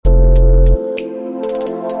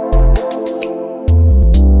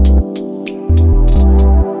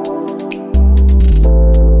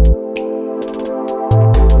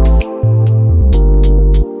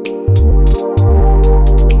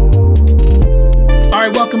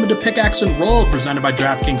right, welcome to Pickaxe and Roll, presented by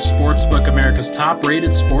DraftKings Sportsbook, America's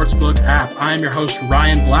top-rated sportsbook app. I am your host,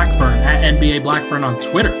 Ryan Blackburn, at NBA Blackburn on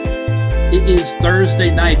Twitter. It is Thursday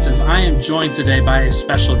night as I am joined today by a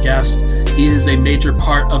special guest. He is a major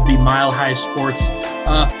part of the Mile High Sports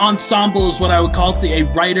ensemble is what I would call it, a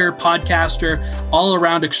writer, podcaster,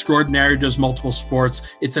 all-around extraordinary, does multiple sports.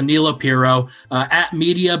 It's Aniello Piro, at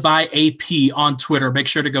Media by AP on Twitter. Make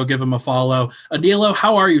sure to go give him a follow. Aniello,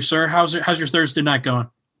 how are you, sir? How's your Thursday night going?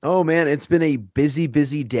 Oh, man, it's been a busy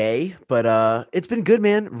day, but it's been good,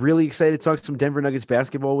 man. Really excited to talk some Denver Nuggets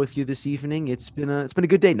basketball with you this evening. It's been a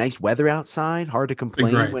good day. Nice weather outside. Hard to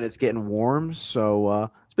complain when it's getting warm.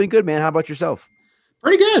 So it's been good, man. How about yourself?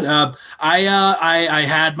 Pretty good. I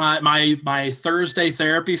had my Thursday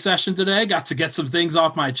therapy session today. Got to get some things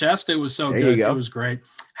off my chest. It was so good. It was great.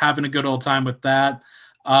 Having a good old time with that.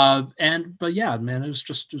 But yeah, man, it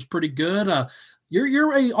was pretty good.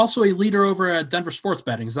 You're also a leader over at Denver Sports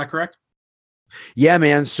Betting. Is that correct? Yeah,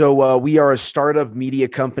 man. So we are a startup media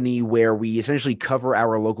company where we essentially cover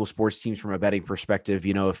our local sports teams from a betting perspective.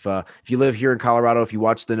 You know, if you live here in Colorado, if you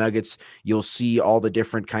watch the Nuggets, you'll see all the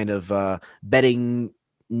different kind of betting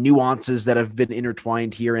nuances that have been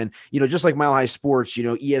intertwined here. And, you know, just like Mile High Sports, you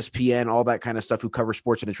know, ESPN, all that kind of stuff who cover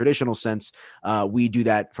sports in a traditional sense, we do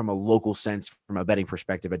that from a local sense, from a betting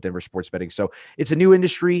perspective at Denver Sports Betting. So it's a new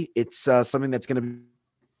industry. It's something that's going to be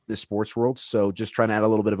the sports world. So just trying to add a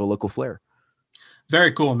little bit of a local flair.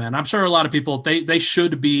 Very cool, man. I'm sure a lot of people, they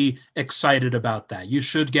should be excited about that. You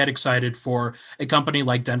should get excited for a company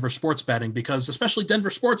like Denver Sports Betting, because especially Denver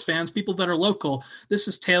sports fans, people that are local, this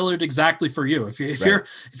is tailored exactly for you. If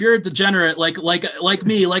you're a degenerate like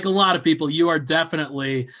me, like a lot of people, you are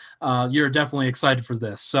definitely excited for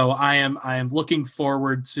this. So I am looking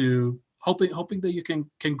forward to hoping that you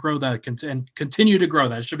can grow that and continue to grow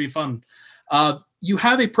that. It should be fun. You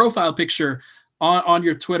have a profile picture on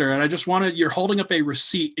your Twitter, and you're holding up a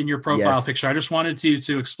receipt in your profile picture. I just wanted you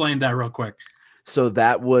to explain that real quick. So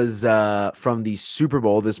that was from the Super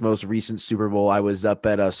Bowl, this most recent Super Bowl. I was up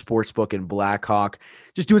at a sportsbook in Blackhawk,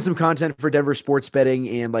 just doing some content for Denver Sports Betting.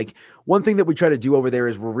 And like one thing that we try to do over there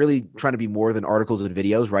is we're really trying to be more than articles and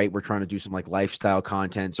videos, right? We're trying to do some like lifestyle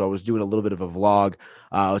content. So I was doing a little bit of a vlog.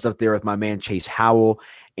 I was up there with my man Chase Howell,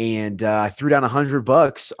 and I threw down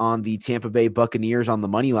 $100 on the Tampa Bay Buccaneers on the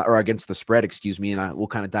money line, or against the spread, excuse me. And we'll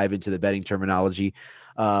kind of dive into the betting terminology.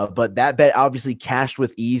 But that bet obviously cashed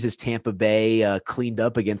with ease as Tampa Bay cleaned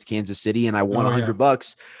up against Kansas City, and I won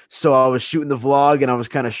 $100. So I was shooting the vlog and I was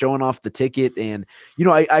kind of showing off the ticket. And, you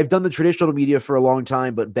know, I've done the traditional media for a long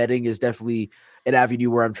time, but betting is definitely an avenue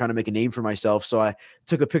where I'm trying to make a name for myself. So I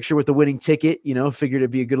took a picture with the winning ticket, you know, figured it'd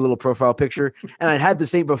be a good little profile picture. And I'd had the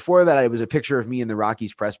same before that. It was a picture of me in the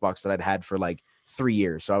Rockies press box that I'd had for like 3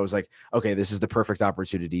 years. So I was like, okay, this is the perfect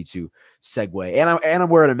opportunity to segue. And I'm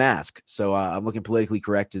wearing a mask. So I'm looking politically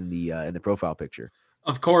correct in the profile picture.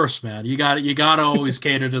 Of course, man. You got to always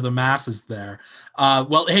cater to the masses there.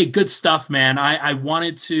 Well, hey, good stuff, man. I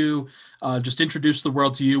wanted to just introduce the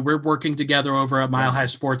world to you. We're working together over at Mile High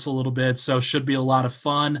Sports a little bit, so should be a lot of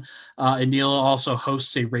fun. Aniello also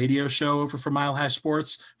hosts a radio show over for Mile High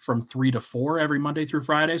Sports from 3 to 4 every Monday through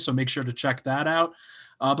Friday, so make sure to check that out.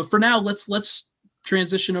 But for now, let's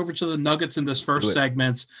transition over to the Nuggets in this first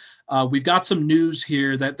segment. We've got some news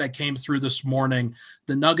here that came through this morning.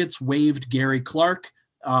 The Nuggets waived Gary Clark,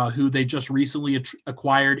 who they just recently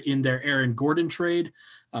acquired in their Aaron Gordon trade.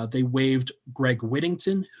 They waived Greg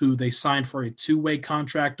Whittington, who they signed for a 2-way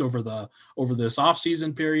contract over this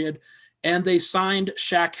offseason period. And they signed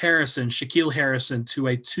Shaquille Harrison to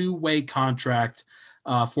a 2-way contract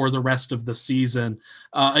for the rest of the season.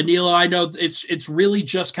 Aniello, I know it's really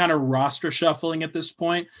just kind of roster shuffling at this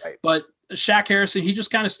point, right? But Shaq Harrison, he just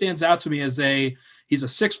kind of stands out to me as he's a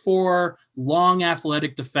 6'4", long,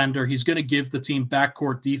 athletic defender. He's going to give the team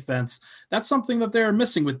backcourt defense. That's something that they're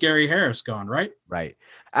missing with Gary Harris gone, right? Right.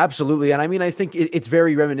 Absolutely. And I mean, I think it's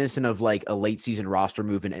very reminiscent of like a late season roster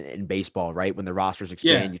move in baseball, right? When the rosters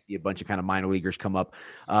expand, you see a bunch of kind of minor leaguers come up.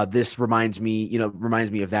 This reminds me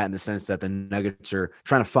of that in the sense that the Nuggets are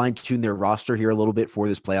trying to fine tune their roster here a little bit for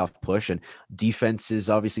this playoff push. And defense is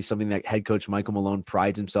obviously something that head coach Michael Malone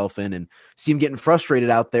prides himself in, and see him getting frustrated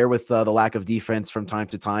out there with the lack of defense from time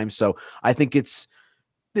to time. So I think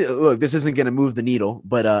look, this isn't going to move the needle,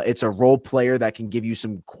 but it's a role player that can give you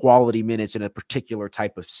some quality minutes in a particular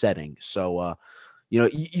type of setting. So, you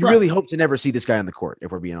really hope to never see this guy on the court, if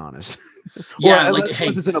we're being honest. Yeah, unless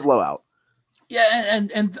it's in a blowout. Yeah,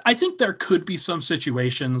 and I think there could be some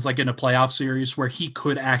situations like in a playoff series where he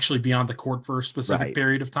could actually be on the court for a specific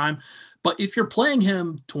period of time. But if you're playing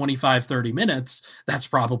him 25, 30 minutes, that's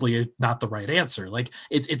probably not the right answer. Like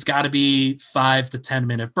it's got to be 5 to 10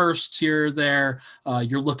 minute bursts here or there.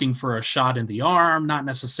 You're looking for a shot in the arm, not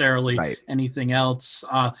necessarily Right. anything else.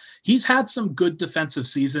 He's had some good defensive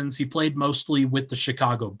seasons. He played mostly with the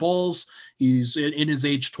Chicago Bulls. He's in his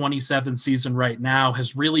age 27 season right now,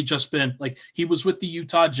 has really just been like, he was with the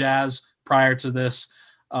Utah Jazz prior to this,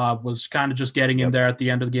 was kind of just getting in there at the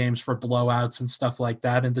end of the games for blowouts and stuff like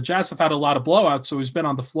that. And the Jazz have had a lot of blowouts, so he's been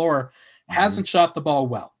on the floor, hasn't shot the ball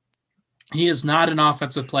well. He is not an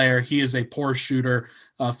offensive player. He is a poor shooter.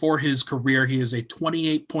 For his career, he is a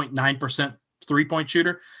 28.9% three-point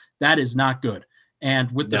shooter. That is not good.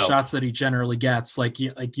 And with the shots that he generally gets,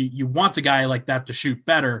 you want a guy like that to shoot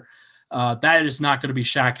better. That is not going to be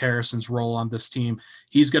Shaq Harrison's role on this team.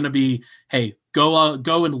 He's going to be, hey, go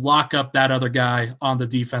and lock up that other guy on the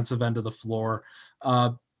defensive end of the floor.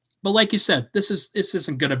 But like you said, this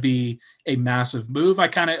isn't going to be a massive move. I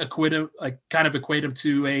kind of equate him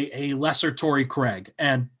to a lesser Torrey Craig,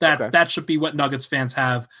 and that should be what Nuggets fans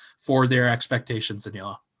have for their expectations,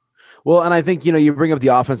 Aniello. Well, and I think, you bring up the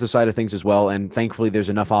offensive side of things as well, and thankfully there's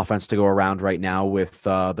enough offense to go around right now with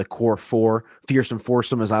the core four, fearsome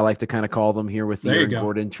foursome, as I like to kind of call them here with the Aaron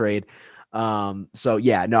Gordon trade. So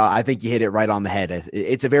yeah, no, I think you hit it right on the head.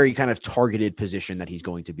 It's a very kind of targeted position that he's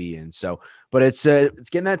going to be in. So, but it's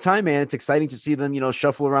getting that time, man. It's exciting to see them,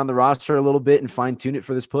 shuffle around the roster a little bit and fine tune it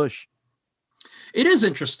for this push. It is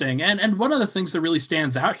interesting. And one of the things that really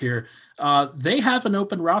stands out here, they have an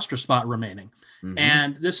open roster spot remaining. Mm-hmm.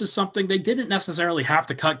 And this is something they didn't necessarily have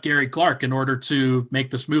to cut Gary Clark in order to make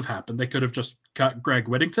this move happen. They could have just cut Greg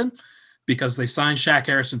Whittington because they signed Shaq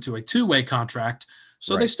Harrison to a 2-way contract.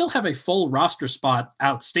 So they still have a full roster spot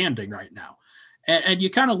outstanding right now. And you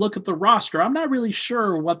kind of look at the roster. I'm not really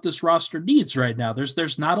sure what this roster needs right now.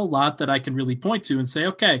 There's not a lot that I can really point to and say,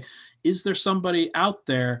 okay, is there somebody out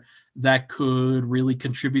there that could really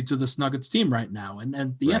contribute to this Nuggets team right now?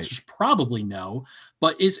 And the answer is probably no.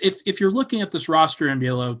 But if you're looking at this roster,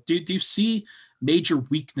 Aniello, do you see major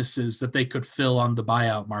weaknesses that they could fill on the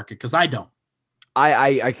buyout market? Because I don't.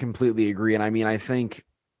 I completely agree. And I mean, I think,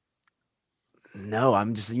 no,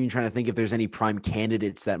 I'm just even trying to think if there's any prime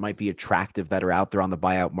candidates that might be attractive that are out there on the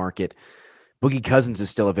buyout market. Boogie Cousins is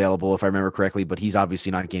still available, if I remember correctly, but he's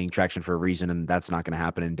obviously not gaining traction for a reason, and that's not going to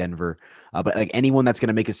happen in Denver. But like anyone that's going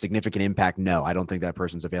to make a significant impact, no, I don't think that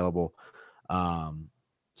person's available.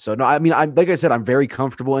 So no, I mean, like I said, I'm very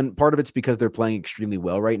comfortable, and part of it's because they're playing extremely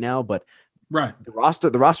well right now. But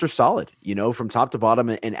the roster's solid, from top to bottom,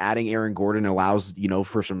 and adding Aaron Gordon allows,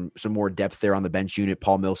 for some more depth there on the bench unit.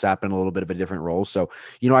 Paul Millsap in a little bit of a different role. So,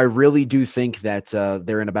 I really do think that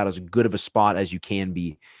they're in about as good of a spot as you can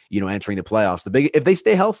be, entering the playoffs. If they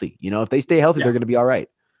stay healthy, they're going to be all right.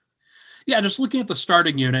 Yeah, just looking at the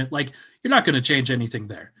starting unit, like you're not going to change anything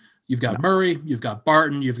there. You've got Murray, you've got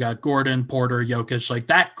Barton, you've got Gordon, Porter, Jokić. Like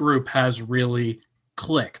that group has really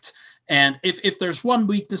clicked. And if there's one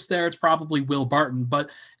weakness there, it's probably Will Barton, but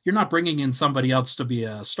you're not bringing in somebody else to be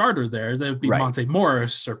a starter there. That would be Monte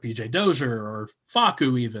Morris or PJ Dozier or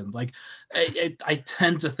Facu even. Like I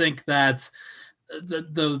tend to think that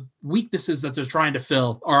the weaknesses that they're trying to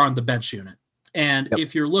fill are on the bench unit. And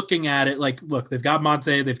if you're looking at it, like, look, they've got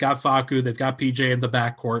Monte, they've got Facu, they've got PJ in the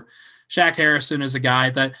backcourt. Shaq Harrison is a guy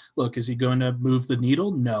that, look, is he going to move the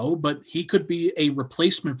needle? No, but he could be a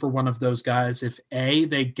replacement for one of those guys if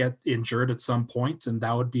they get injured at some point, and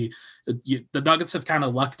that would be the Nuggets have kind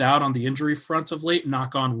of lucked out on the injury front of late,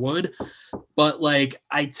 knock on wood. But like,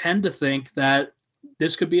 I tend to think that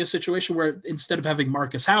this could be a situation where instead of having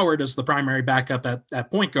Marcus Howard as the primary backup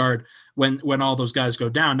at point guard, when all those guys go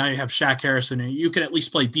down, now you have Shaq Harrison and you can at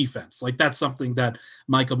least play defense. Like that's something that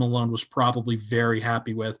Michael Malone was probably very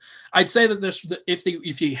happy with. I'd say that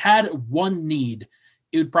if you had one need,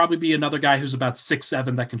 it would probably be another guy who's about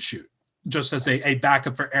 6'7" that can shoot, just as a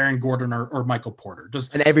backup for Aaron Gordon or Michael Porter.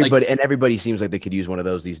 Everybody seems like they could use one of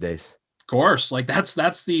those these days. Of course, like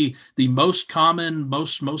that's the most common,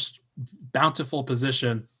 most bountiful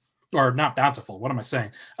position, or not bountiful. What am I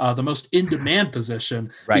saying? The most in-demand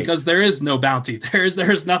position, because there is no bounty.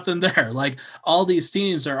 There's nothing there. Like all these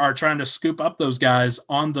teams are trying to scoop up those guys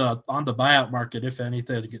on the buyout market.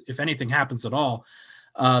 If anything happens at all.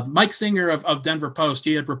 Mike Singer of Denver Post,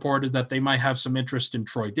 he had reported that they might have some interest in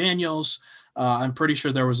Troy Daniels. I'm pretty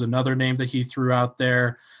sure there was another name that he threw out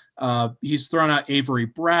there. He's thrown out Avery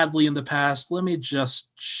Bradley in the past. Let me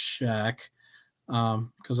just check.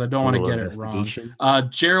 Because I don't want to get it wrong.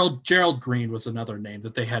 Gerald Green was another name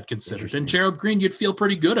that they had considered, and Gerald Green you'd feel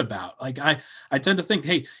pretty good about. Like I tend to think,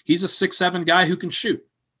 hey, he's a 6'7" guy who can shoot.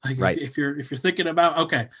 Like if you're thinking about,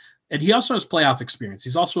 okay, and he also has playoff experience.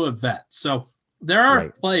 He's also a vet. So there are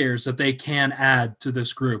Right. players that they can add to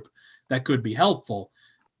this group that could be helpful.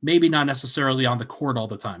 Maybe not necessarily on the court all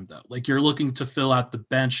the time, though. Like, you're looking to fill out the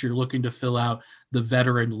bench, you're looking to fill out the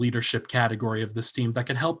veteran leadership category of this team that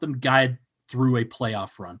can help them guide through a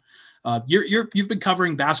playoff run. You've been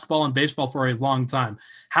covering basketball and baseball for a long time.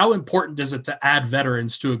 How important is it to add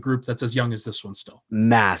veterans to a group that's as young as this one still?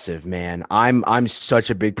 Massive, man. I'm such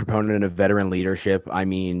a big proponent of veteran leadership. I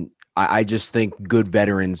mean, I just think good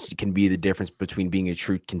veterans can be the difference between being a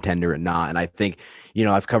true contender and not. And I think,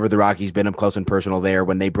 I've covered the Rockies, been up close and personal there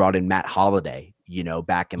when they brought in Matt Holliday,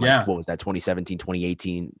 back in what was that, 2017,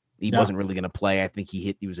 2018. He wasn't really going to play. I think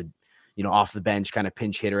he was a off the bench kind of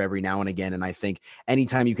pinch hitter every now and again. And I think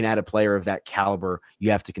anytime you can add a player of that caliber,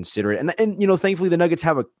 you have to consider it. And thankfully the Nuggets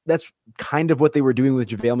that's kind of what they were doing with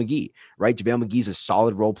JaVale McGee, right? JaVale McGee's a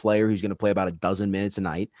solid role player who's going to play about a dozen minutes a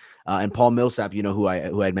night. And Paul Millsap, who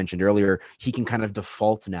I had mentioned earlier, he can kind of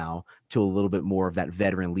default now to a little bit more of that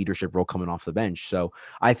veteran leadership role coming off the bench. So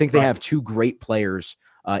I think they have two great players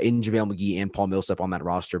in JaVale McGee and Paul Millsap on that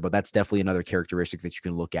roster, but that's definitely another characteristic that you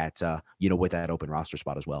can look at, with that open roster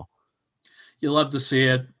spot as well. You love to see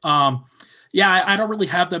it. I don't really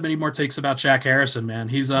have that many more takes about Shaq Harrison, man.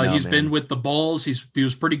 He's been with the Bulls. He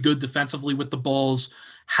was pretty good defensively with the Bulls.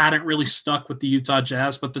 Hadn't really stuck with the Utah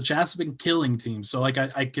Jazz, but the Jazz have been killing teams. So I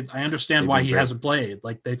understand why he hasn't played.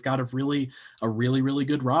 Like, they've got a really, really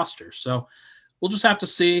good roster. So we'll just have to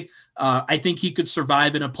see. I think he could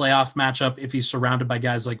survive in a playoff matchup if he's surrounded by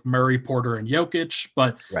guys like Murray, Porter, and Jokic.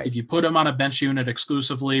 But if you put him on a bench unit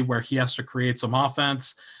exclusively where he has to create some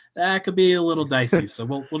offense, that could be a little dicey. So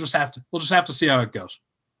we'll just have to see how it goes.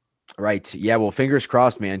 Right. Yeah. Well, fingers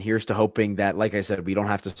crossed, man. Here's to hoping that, like I said, we don't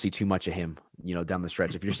have to see too much of him, down the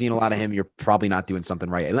stretch. If you're seeing a lot of him, you're probably not doing something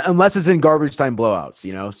right, unless it's in garbage time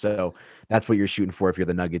blowouts, so that's what you're shooting for if you're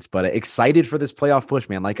the Nuggets. But excited for this playoff push,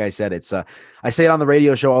 man. Like I said, I say it on the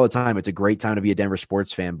radio show all the time. It's a great time to be a Denver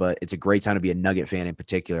sports fan, but it's a great time to be a Nugget fan in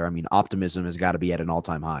particular. I mean, optimism has got to be at an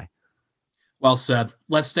all-time high. Well said.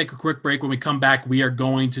 Let's take a quick break. When we come back, we are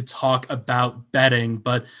going to talk about betting.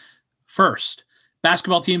 But first,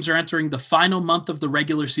 basketball teams are entering the final month of the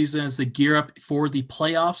regular season as they gear up for the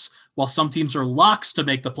playoffs. While some teams are locks to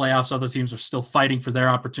make the playoffs, other teams are still fighting for their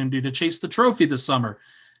opportunity to chase the trophy this summer.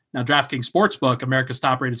 Now, DraftKings Sportsbook, America's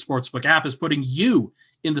top-rated sportsbook app, is putting you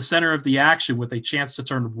in the center of the action with a chance to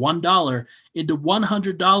turn $1 into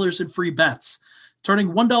 $100 in free bets. Turning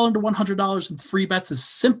 $1 into $100 in free bets is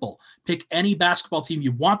simple. Pick any basketball team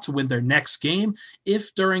you want to win their next game.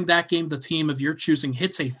 If during that game the team of your choosing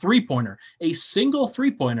hits a three-pointer, a single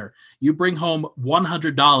three-pointer, you bring home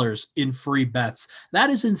 $100 in free bets.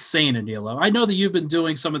 That is insane, Aniello. I know that you've been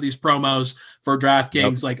doing some of these promos for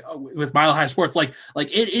DraftKings, like with Mile High Sports.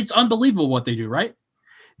 It's unbelievable what they do, right?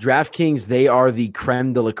 DraftKings, they are the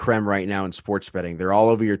creme de la creme right now in sports betting. They're all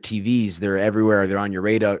over your TVs. They're everywhere. They're on your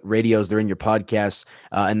radios. They're in your podcasts.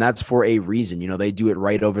 And that's for a reason. They do it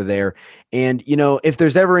right over there. And, if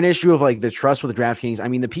there's ever an issue of like the trust with DraftKings, I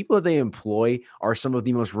mean, the people that they employ are some of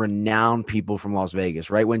the most renowned people from Las Vegas,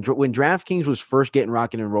 right? When DraftKings was first getting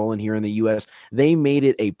rocking and rolling here in the U.S., they made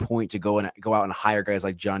it a point to go out and hire guys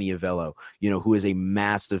like Johnny Avello, who is a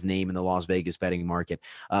massive name in the Las Vegas betting market.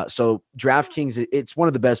 So DraftKings, it's one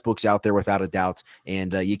of the best books out there without a doubt.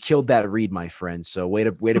 And you killed that read, my friend. So way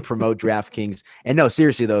to promote DraftKings. And no,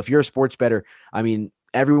 seriously though, if you're a sports bettor, I mean,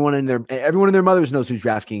 everyone and their mothers knows who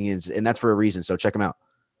DraftKings is, and that's for a reason. So check them out.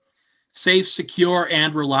 Safe, secure,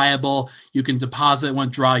 and reliable. You can deposit and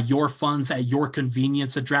withdraw your funds at your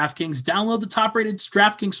convenience at DraftKings. Download the top-rated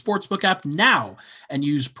DraftKings Sportsbook app now and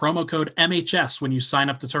use promo code MHS when you sign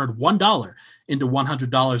up to turn $1 into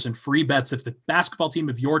 $100 in free bets if the basketball team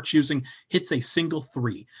of your choosing hits a single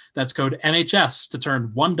three. That's code MHS to turn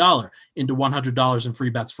 $1 into $100 in free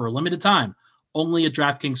bets for a limited time. Only at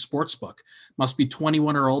DraftKings Sportsbook. Must be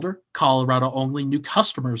 21 or older. Colorado only. New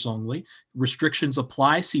customers only. Restrictions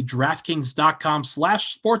apply. See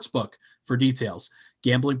DraftKings.com/sportsbook for details.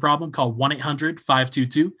 Gambling problem? Call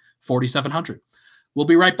 1-800-522-4700. We'll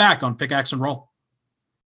be right back on Pickaxe and Roll.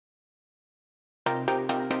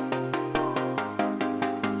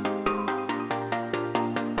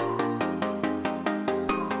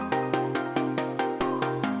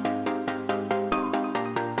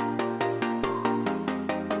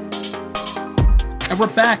 And we're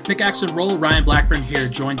back. Pickaxe and Roll. Ryan Blackburn here,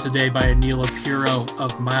 joined today by Aniello Piro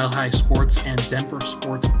of Mile High Sports and Denver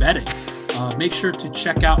Sports Betting. Make sure to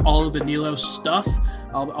check out all of Aniello's stuff.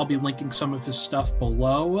 I'll be linking some of his stuff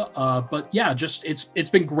below. But yeah, just it's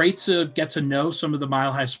been great to get to know some of the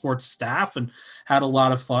Mile High Sports staff and had a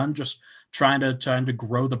lot of fun just trying to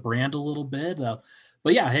grow the brand a little bit.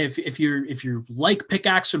 But yeah, hey, if you like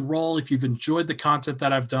Pickaxe and Roll, if you've enjoyed the content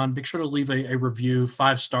that I've done, make sure to leave a review,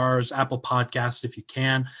 5 stars, Apple Podcast if you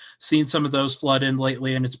can. Seen some of those flood in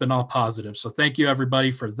lately, and it's been all positive. So thank you everybody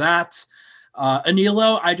for that.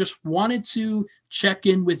 Aniello, I just wanted to check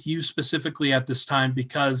in with you specifically at this time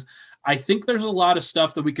because I think there's a lot of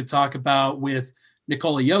stuff that we could talk about with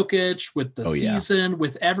Nikola Jokić, with the season,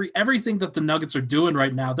 with everything that the Nuggets are doing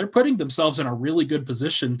right now. They're putting themselves in a really good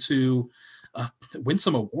position to win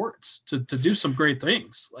some awards, to do some great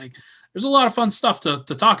things. Like, there's a lot of fun stuff to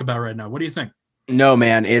talk about right now. What do you think? No,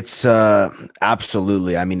 man, it's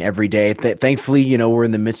absolutely. I mean, every day. Thankfully, we're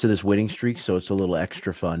in the midst of this winning streak, so it's a little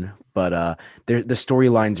extra fun. But the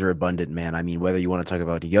storylines are abundant, man. I mean, whether you want to talk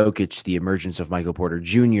about Jokić, the emergence of Michael Porter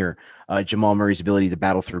Jr., Jamal Murray's ability to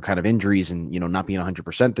battle through kind of injuries and not being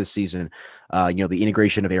 100% this season, the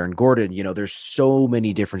integration of Aaron Gordon. There's so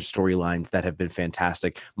many different storylines that have been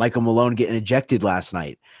fantastic. Michael Malone getting ejected last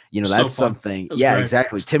night. That's something. Yeah, great.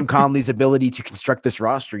 Exactly. Tim Conley's ability to construct this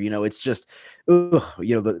roster. It's just.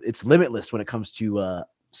 It's limitless when it comes to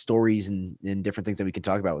stories and different things that we can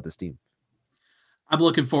talk about with this team. I'm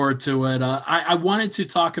looking forward to it. I wanted to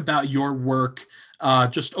talk about your work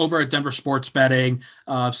just over at Denver Sports Betting,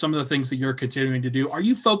 some of the things that you're continuing to do. Are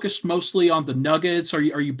you focused mostly on the Nuggets? Are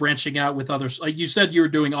you branching out with others? Like you said, you were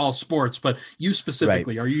doing all sports, but you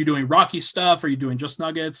specifically, right. Are you doing Rocky stuff? Are you doing just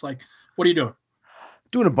Nuggets? Like, what are you doing?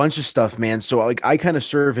 Doing a bunch of stuff, man. So I kind of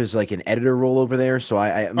serve as like an editor role over there. So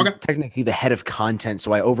I'm technically the head of content.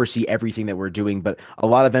 So I oversee everything that we're doing, but a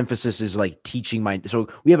lot of emphasis is like teaching so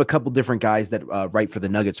we have a couple different guys that write for the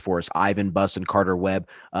Nuggets for us, Ivan Buss and Carter Webb,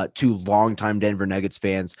 2 longtime Denver Nuggets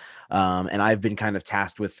fans. And I've been kind of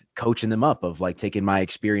tasked with coaching them up, of like taking my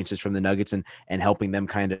experiences from the Nuggets and helping them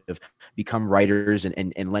kind of become writers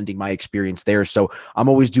and lending my experience there. So I'm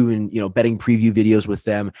always doing, betting preview videos with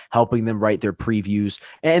them, helping them write their previews.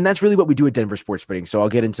 And that's really what we do at Denver Sports Betting. So I'll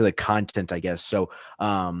get into the content, I guess. So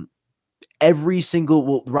every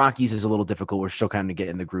single Rockies is a little difficult. We're still kind of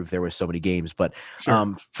getting the groove there with so many games. But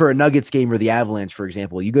sure. For a Nuggets game or the Avalanche, for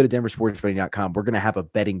example, you go to denversportsbetting.com. We're going to have a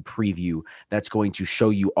betting preview that's going to show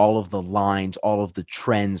you all of the lines, all of the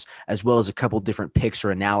trends, as well as a couple different picks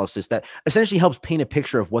or analysis that essentially helps paint a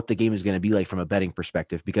picture of what the game is going to be like from a betting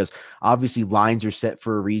perspective, because obviously lines are set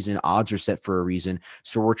for a reason, odds are set for a reason.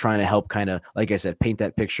 So we're trying to help kind of, like I said, paint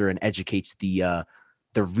that picture and educates the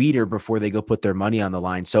reader before they go put their money on the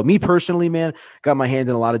line. So me personally, man, got my hand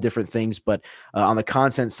in a lot of different things, but on the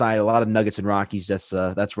content side, a lot of Nuggets and Rockies,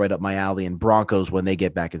 that's right up my alley, and Broncos when they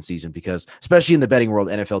get back in season, because especially in the betting world,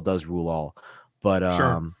 NFL does rule all. But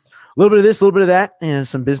sure. A little bit of this, a little bit of that, and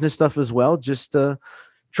some business stuff as well. Just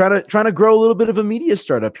trying to grow a little bit of a media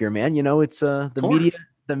startup here, man. It's the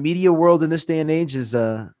media world in this day and age is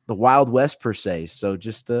the Wild West per se. So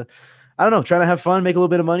just I don't know, trying to have fun, make a little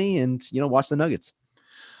bit of money, and watch the Nuggets.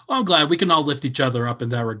 Well, I'm glad we can all lift each other up in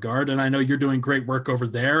that regard. And I know you're doing great work over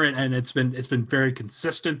there, and it's been very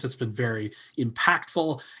consistent. It's been very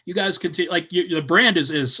impactful. You guys continue, the brand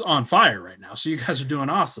is on fire right now. So you guys are doing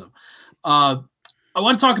awesome. I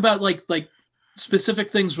want to talk about like specific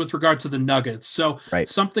things with regard to the Nuggets. So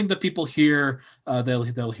something that people hear,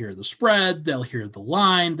 they'll hear the spread, they'll hear the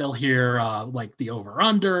line, they'll hear like the over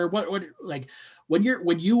under. What like when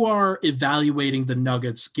you are evaluating the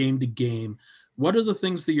Nuggets game to game, what are the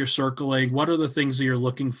things that you're circling? What are the things that you're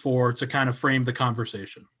looking for to kind of frame the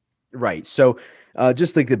conversation? Right. So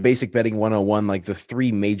just like the basic betting 101, like the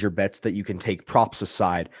 3 major bets that you can take, props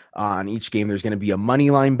aside, on each game, there's going to be a money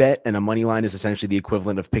line bet, and a money line is essentially the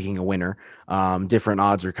equivalent of picking a winner. Different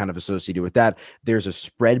odds are kind of associated with that. There's a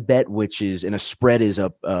spread bet, and a spread is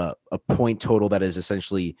a point total that is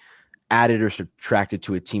essentially added or subtracted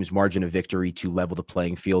to a team's margin of victory to level the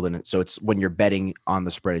playing field. And so it's when you're betting on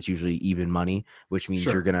the spread, it's usually even money, which means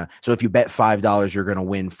you're going to, so if you bet $5, you're going to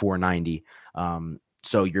win $4.90.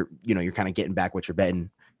 So you're kind of getting back what you're betting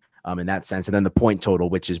in that sense. And then the point total,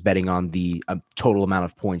 which is betting on the total amount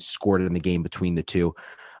of points scored in the game between the two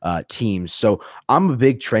teams. So I'm a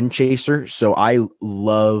big trend chaser. So I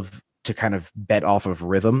love to kind of bet off of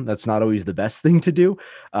rhythm. That's not always the best thing to do.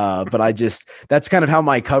 But that's kind of how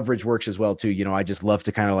my coverage works as well too. I just love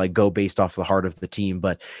to kind of like go based off the heart of the team.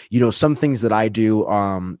 But, some things that I do,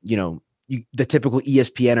 the typical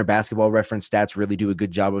ESPN or Basketball Reference stats really do a good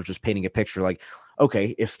job of just painting a picture. Like,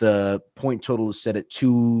 okay, if the point total is set at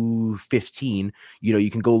 215,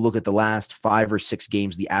 you can go look at the last 5 or 6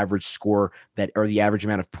 games, the average score or the average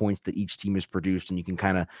amount of points that each team has produced, and you can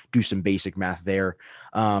kind of do some basic math there.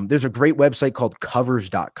 There's a great website called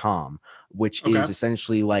covers.com, which is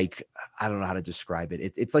essentially like, I don't know how to describe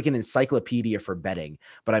it. It's like an encyclopedia for betting.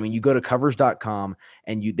 But I mean, you go to covers.com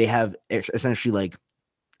and they have essentially like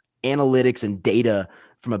analytics and data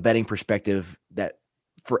from a betting perspective that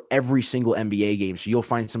for every single NBA game. So you'll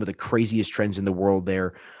find some of the craziest trends in the world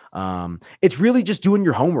there. It's really just doing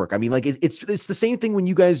your homework. I mean, like it's the same thing when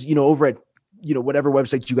you guys, over at, whatever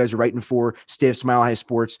websites you guys are writing for, Stiff, Mile High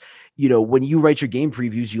Sports, when you write your game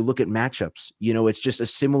previews, you look at matchups, it's just a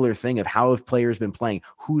similar thing of how have players been playing,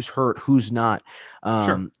 who's hurt, who's not.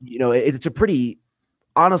 Sure. It's a pretty,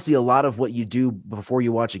 honestly, a lot of what you do before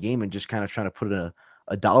you watch a game and just kind of trying to put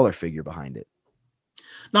a dollar figure behind it.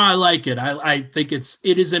 No, I like it. I think it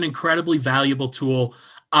is an incredibly valuable tool.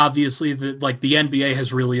 Obviously, the NBA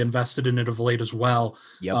has really invested in it of late as well.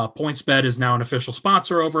 Yep. PointsBet is now an official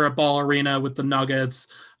sponsor over at Ball Arena with the Nuggets.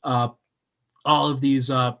 All of these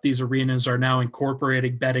arenas are now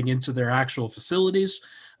incorporating betting into their actual facilities.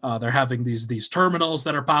 They're having these terminals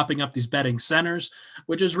that are popping up, these betting centers,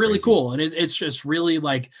 which is really cool. And it's just really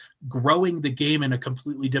like growing the game in a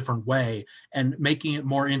completely different way and making it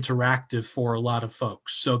more interactive for a lot of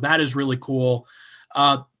folks. So that is really cool.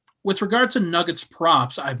 With regard to Nuggets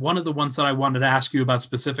props, one of the ones that I wanted to ask you about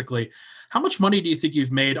specifically, how much money do you think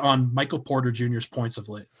you've made on Michael Porter Jr.'s points of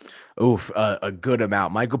late? A good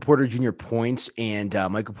amount. Michael Porter Jr. points and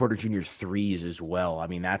Michael Porter Jr. threes as well. I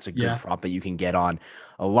mean, that's a good prop that you can get on.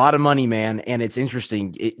 A lot of money, man. And it's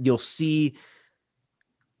interesting. You'll see,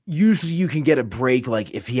 usually you can get a break.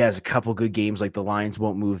 Like if he has a couple good games, like the lines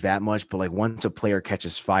won't move that much. But like once a player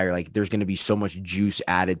catches fire, like there's going to be so much juice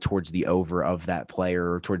added towards the over of that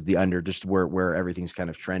player or towards the under, just where everything's kind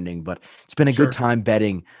of trending. But it's been a good time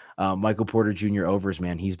betting Michael Porter Jr. overs,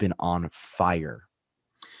 man. He's been on fire.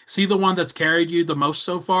 Is he the one that's carried you the most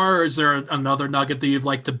so far, or is there another Nugget that you'd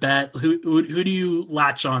like to bet? Who do you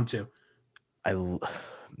latch onto?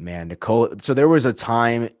 Nikola. So there was a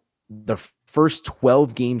time, the first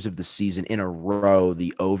 12 games of the season in a row,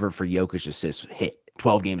 the over for Jokić assists hit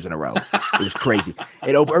 12 games in a row. It was crazy.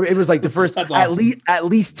 It was like the first awesome. at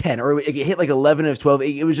least 10, or it hit like 11 of 12.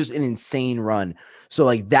 It was just an insane run. So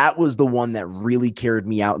like that was the one that really carried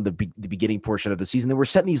me out in the beginning portion of the season. They were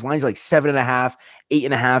setting these lines like 7.5,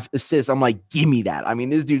 8.5 assists. I'm like, give me that. I mean,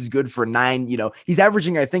 this dude's good for 9. He's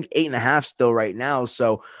averaging, I think, 8.5 still right now.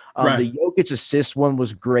 So the Jokić assist one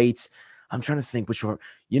was great. I'm trying to think which one.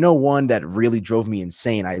 One that really drove me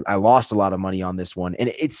insane. I lost a lot of money on this one, and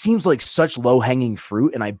it seems like such low hanging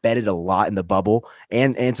fruit. And I bet it a lot in the bubble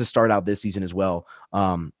and to start out this season as well.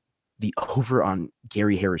 The over on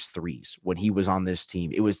Gary Harris threes when he was on this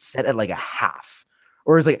team, it was set at like a half,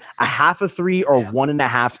 or it was like a half a three or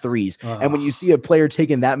 1.5 threes. And when you see a player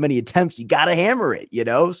taking that many attempts, you got to hammer it,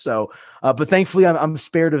 So, but thankfully I'm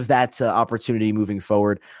spared of that opportunity moving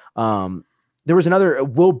forward. There was another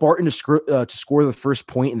Will Barton to score the first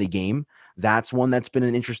point in the game. That's one that's been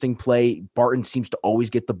an interesting play. Barton seems to always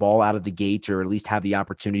get the ball out of the gate, or at least have the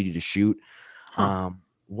opportunity to shoot.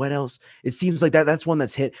 What else? It seems like that's one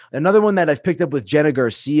that's hit. Another one that I've picked up with Jenna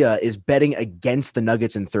Garcia is betting against the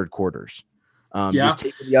Nuggets in third quarters. Just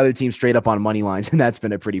taking the other team straight up on money lines, and that's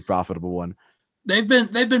been a pretty profitable one. They've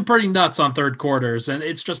been pretty nuts on third quarters, and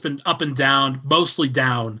it's just been up and down, mostly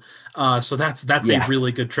down. So that's a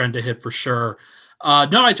really good trend to hit for sure.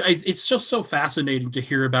 It's just so fascinating to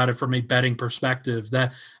hear about it from a betting perspective.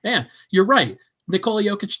 That, man, you're right. Nikola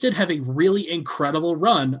Jokić did have a really incredible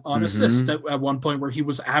run on assist at one point where he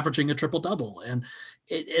was averaging a triple-double. And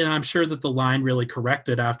I'm sure that the line really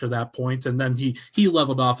corrected after that point, and then he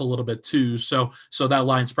leveled off a little bit too. So that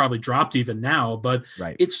line's probably dropped even now. But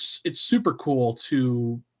it's super cool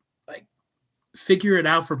to like figure it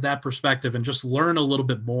out from that perspective and just learn a little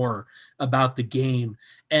bit more about the game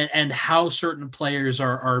and how certain players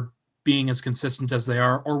are being as consistent as they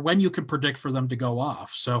are, or when you can predict for them to go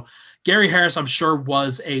off. So Gary Harris, I'm sure,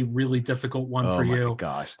 was a really difficult one for you. Oh my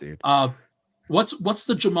gosh, dude. What's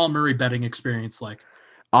the Jamal Murray betting experience like?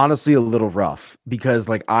 Honestly, a little rough, because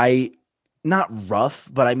like not rough,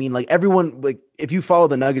 but I mean, like everyone, like if you follow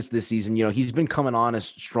the Nuggets this season, he's been coming on as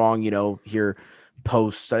strong, here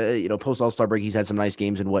post All-Star break, he's had some nice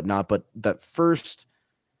games and whatnot, but the first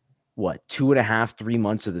 2.5, 3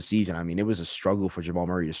 months of the season, I mean, it was a struggle for Jamal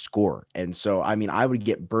Murray to score. And so, I mean, I would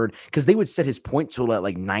get burned because they would set his point total at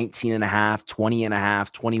like 19.5, 20.5,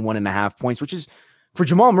 21.5 points, which is for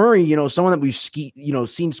Jamal Murray, someone that we've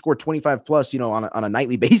seen score 25 plus, on a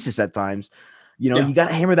nightly basis at times, you got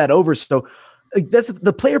to hammer that over. So that's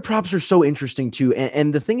the player props are so interesting too.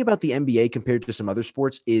 And the thing about the NBA compared to some other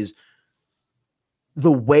sports is the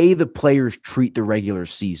way the players treat the regular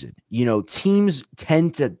season. Teams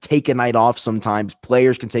tend to take a night off sometimes.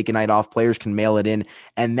 Players can take a night off. Players can mail it in.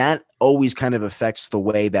 And that always kind of affects the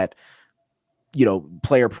way that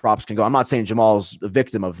player props can go. I'm not saying Jamal's a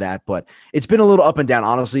victim of that, but it's been a little up and down.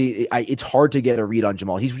 Honestly, it's hard to get a read on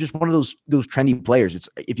Jamal. He's just one of those trendy players. It's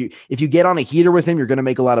if you get on a heater with him, you're going to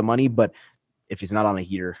make a lot of money, but if he's not on a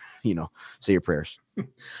heater, say your prayers.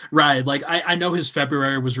 Right. Like I know his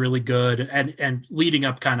February was really good and leading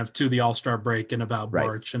up kind of to the All-Star break in about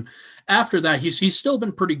March. And after that, he's still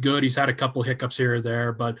been pretty good. He's had a couple hiccups here or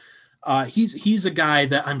there, but he's a guy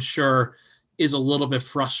that I'm sure is a little bit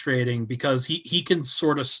frustrating because he can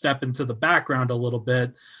sort of step into the background a little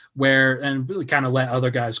bit and really kind of let other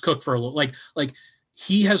guys cook for a little, like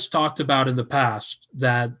he has talked about in the past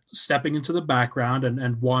that stepping into the background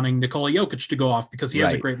and wanting Nikola Jokić to go off because he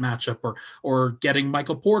has a great matchup, or getting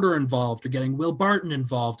Michael Porter involved, or getting Will Barton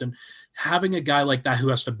involved, and having a guy like that who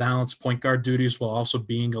has to balance point guard duties while also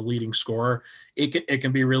being a leading scorer, it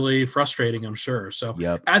can be really frustrating, I'm sure. So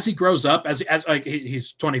as he grows up, as like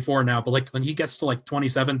he's 24 now, but like when he gets to like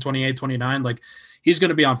 27, 28, 29, like he's going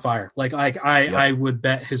to be on fire. I would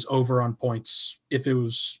bet his over on points if it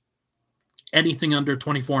was anything under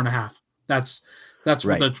 24 and a half. That's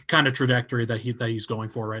the kind of trajectory that he's going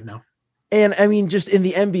for right now. And I mean, just in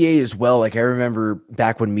the NBA as well, like I remember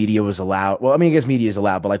back when media was allowed. Well, I mean, I guess media is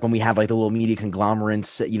allowed, but like when we had like the little media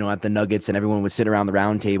conglomerates, at the Nuggets, and everyone would sit around the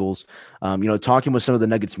round tables, talking with some of the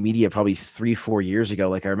Nuggets media probably 3-4 years ago.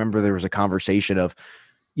 Like I remember there was a conversation of,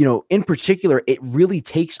 in particular, it really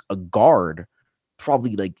takes a guard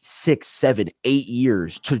probably like 6, 7, 8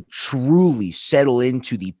 years to truly settle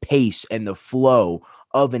into the pace and the flow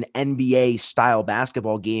of an NBA style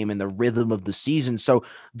basketball game and the rhythm of the season. So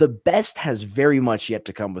the best has very much yet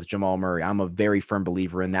to come with Jamal Murray. I'm a very firm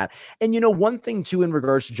believer in that. And, one thing too, in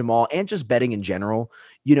regards to Jamal and just betting in general,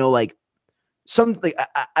 like something,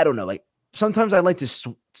 I don't know, like sometimes I like to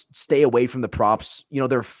stay away from the props,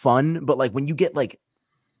 they're fun, but like when you get like,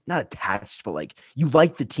 not attached, but like you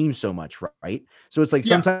like the team so much, right? So it's like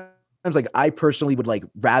sometimes like I personally would like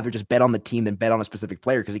rather just bet on the team than bet on a specific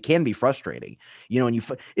player because it can be frustrating, and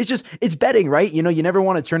it's betting, right? You never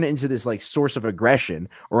want to turn it into this like source of aggression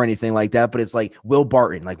or anything like that. But it's like Will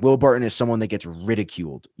Barton is someone that gets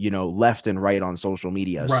ridiculed, left and right on social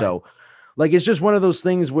media. Right. So like, it's just one of those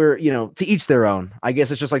things where, to each their own. I guess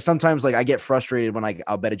it's just like sometimes like I get frustrated when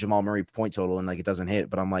I'll bet a Jamal Murray point total and like it doesn't hit,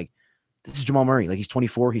 but I'm like, this is Jamal Murray. Like he's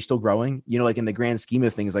 24. He's still growing, like in the grand scheme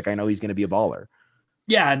of things, like I know he's going to be a baller.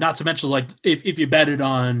 Yeah. Not to mention like if you betted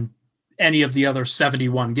on any of the other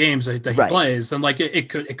 71 games that he plays, then like it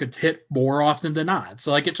could hit more often than not.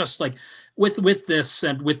 So like, it just like with this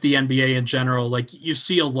and with the NBA in general, like you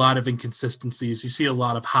see a lot of inconsistencies. You see a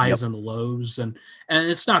lot of highs and lows, and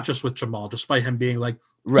it's not just with Jamal, despite him being like,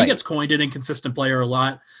 he gets coined an inconsistent player a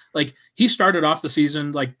lot. Like he started off the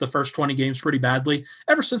season, like the first 20 games pretty badly.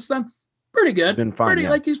 Ever since then, pretty good. Been fun,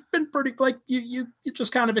 like he's been pretty, like you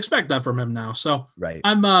just kind of expect that from him now. So right.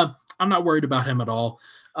 I'm not worried about him at all.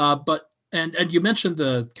 But you mentioned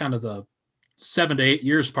the kind of the 7 to 8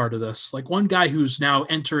 years part of this. Like one guy who's now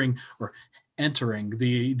entering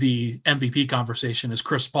the MVP conversation is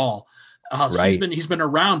Chris Paul. He's been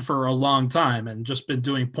around for a long time and just been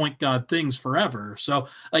doing point guard things forever. So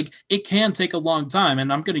like it can take a long time.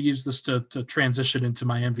 And I'm going to use this to transition into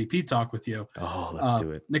my MVP talk with you. Oh, let's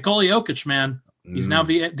do it. Nikola Jokić, man. He's now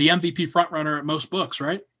the MVP frontrunner at most books,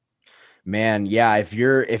 right? Man, yeah,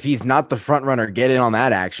 if he's not the front runner, get in on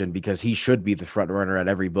that action because he should be the front runner at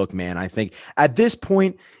every book, man. I think at this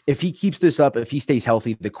point, if he keeps this up, if he stays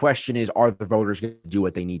healthy, the question is, are the voters going to do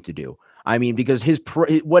what they need to do? I mean, because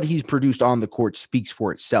what he's produced on the court speaks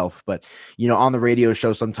for itself. But, on the radio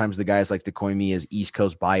show, sometimes the guys like to coin me as East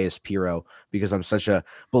Coast bias Piro because I'm such a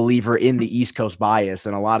believer in the East Coast bias.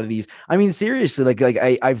 And a lot of these, I mean, seriously, like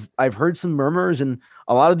I've heard some murmurs, and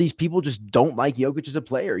a lot of these people just don't like Jokić as a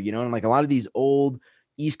player, and like a lot of these old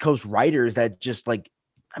East Coast writers that just like,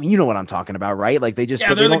 I mean, you know what I'm talking about, right? Like they're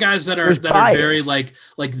the guys that are very like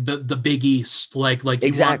the Big East, like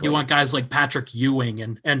exactly. You want guys like Patrick Ewing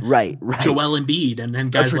and right. Joel Embiid and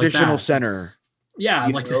guys like that. Traditional center. Yeah,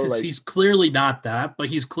 he's clearly not that, but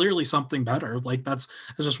he's clearly something better. Like that's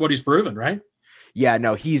just what he's proven, right? Yeah,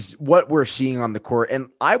 no, he's what we're seeing on the court. And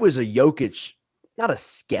I was a Jokić, not a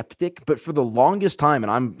skeptic, but for the longest time,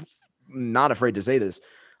 and I'm not afraid to say this,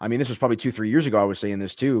 I mean, this was probably 2-3 years ago. I was saying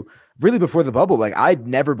this too, really before the bubble. Like I'd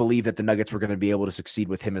never believed that the Nuggets were going to be able to succeed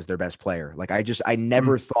with him as their best player. Like I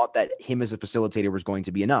never thought that him as a facilitator was going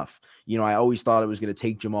to be enough. I always thought it was going to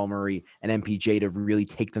take Jamal Murray and MPJ to really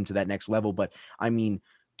take them to that next level. But I mean,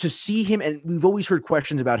 to see him, and we've always heard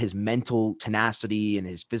questions about his mental tenacity and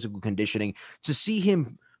his physical conditioning, to see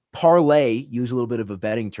him parlay, use a little bit of a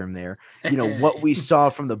betting term there, what we saw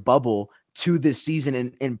from the bubble to this season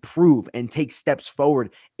and improve and take steps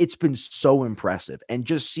forward, it's been so impressive. And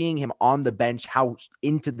just seeing him on the bench, how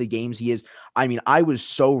into the games he is. I mean, I was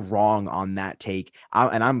so wrong on that take,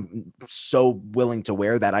 and I'm so willing to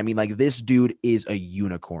wear that. I mean, like, this dude is a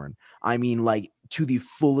unicorn. I mean, like, to the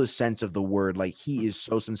fullest sense of the word, like, he is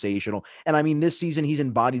so sensational. And I mean, this season he's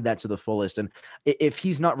embodied that to the fullest. And if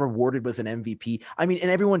he's not rewarded with an MVP, I mean,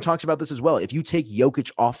 and everyone talks about this as well. If you take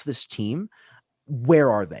Jokić off this team,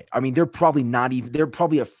 where are they? I mean, they're probably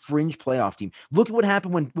a fringe playoff team. Look at what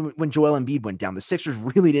happened when Joel Embiid went down. The Sixers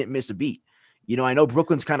really didn't miss a beat. You know, I know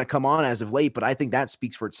Brooklyn's kind of come on as of late, but I think that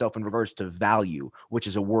speaks for itself in regards to value, which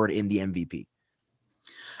is a word in the MVP.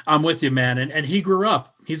 I'm with you, man. And he grew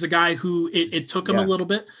up. He's a guy who it took him a little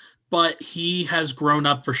bit, but he has grown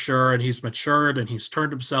up for sure, and he's matured, and he's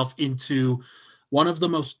turned himself into one of the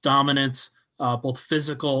most dominant, both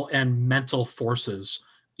physical and mental forces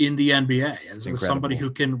in the NBA, as somebody who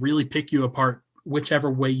can really pick you apart whichever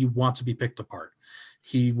way you want to be picked apart.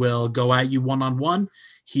 He will go at you one-on-one.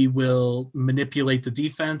 He will manipulate the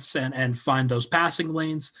defense and find those passing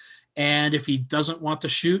lanes. And if he doesn't want to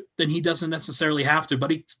shoot, then he doesn't necessarily have to, but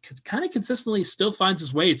he kind of consistently still finds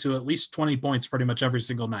his way to at least 20 points pretty much every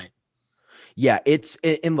single night. Yeah,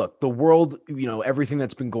 and look, the world, you know, everything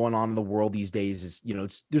that's been going on in the world these days is, you know,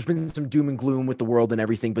 there's been some doom and gloom with the world and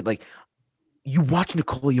everything, but like, you watch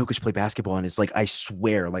Nikola Jokić play basketball, and it's like, I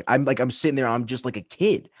swear, I'm sitting there, I'm just like a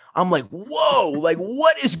kid. I'm like, whoa, like,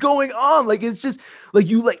 what is going on? Like, it's just like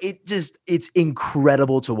it's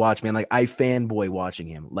incredible to watch, man. Like, I fanboy watching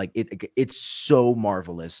him. Like, it's so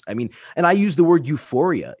marvelous. I mean, and I use the word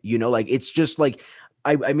euphoria, you know, like, it's just like,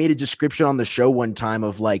 I made a description on the show one time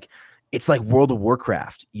of like, it's like World of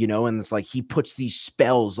Warcraft, you know, and it's like he puts these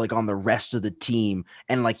spells like on the rest of the team,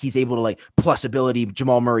 and like he's able to like plus ability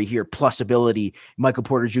Jamal Murray here, plus ability Michael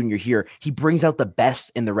Porter Jr. here. He brings out the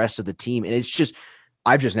best in the rest of the team, and it's just,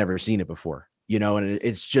 I've just never seen it before, you know, and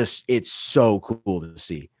it's so cool to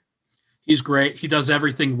see. He's great. He does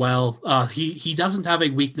everything well. He doesn't have a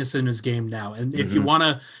weakness in his game now. And if you want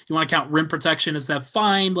to count rim protection as that,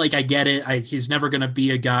 fine. Like, I get it. He's never going to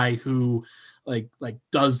be a guy who like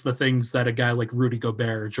does the things that a guy like Rudy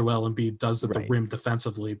Gobert or Joel Embiid does at the rim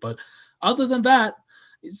defensively. But other than that,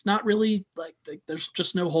 it's not really like there's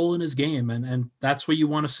just no hole in his game. And that's what you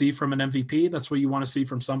want to see from an MVP. That's what you want to see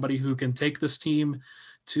from somebody who can take this team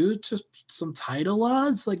to some title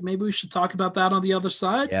odds. Like, maybe we should talk about that on the other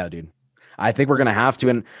side. Yeah, dude. I think we're going to have to.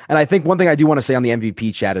 And I think one thing I do want to say on the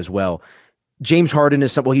MVP chat as well, James Harden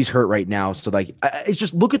is he's hurt right now. So like, it's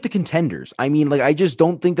just, look at the contenders. I mean, like, I just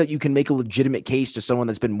don't think that you can make a legitimate case to someone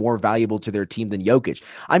that's been more valuable to their team than Jokić.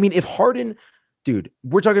 I mean, if Harden, dude,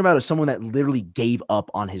 we're talking about someone that literally gave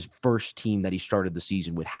up on his first team that he started the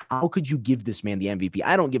season with. How could you give this man the MVP?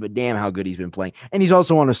 I don't give a damn how good he's been playing. And he's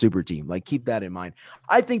also on a super team. Like, keep that in mind.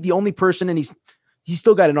 I think the only person, and he's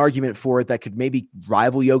still got an argument for it, that could maybe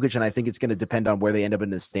rival Jokić, and I think it's going to depend on where they end up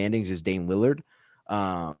in the standings, is Dame Lillard.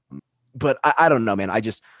 But I don't know, man.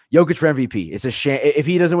 Jokić for MVP. It's a sham. If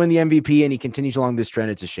he doesn't win the MVP and he continues along this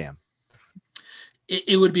trend, it's a sham.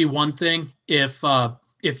 It would be one thing if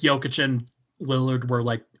Jokić and Lillard were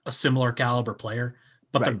like a similar caliber player,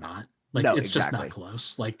 but they're not. Like, no, it's just not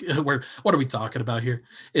close. Like, what are we talking about here?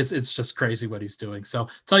 It's just crazy what he's doing. So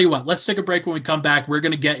tell you what, let's take a break. When we come back, we're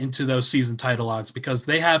going to get into those season title odds because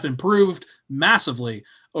they have improved massively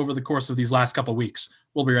over the course of these last couple of weeks.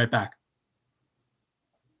 We'll be right back.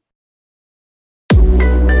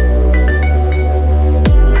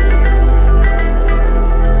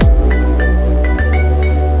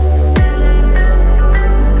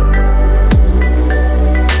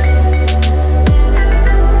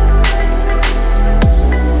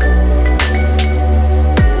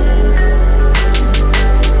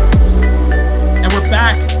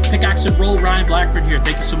 Pickaxe and Roll, Ryan Blackburn here.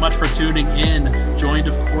 Thank you so much for tuning in. Joined,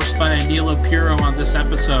 of course, by Aniello Piro on this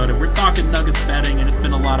episode. And we're talking Nuggets betting, and it's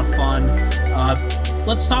been a lot of fun.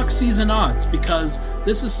 Let's talk season odds, because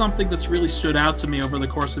this is something that's really stood out to me over the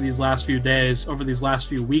course of these last few days, over these last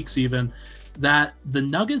few weeks even, that the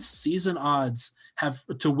Nuggets season odds have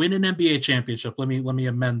to win an NBA championship. Let me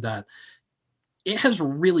amend that. It has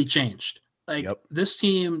really changed. Like, this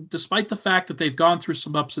team, despite the fact that they've gone through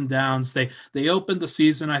some ups and downs, they opened the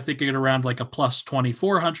season, I think, at around like a plus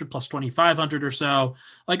 2,400, plus 2,500 or so,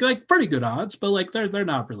 like pretty good odds, but like they're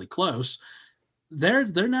not really close. They're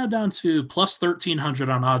now down to plus 1,300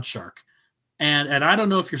 on OddsShark, and I don't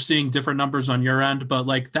know if you're seeing different numbers on your end, but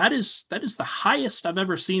like that is the highest I've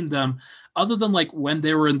ever seen them, other than like when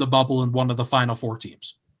they were in the bubble in one of the Final Four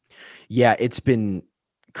teams. Yeah, it's been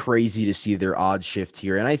crazy to see their odds shift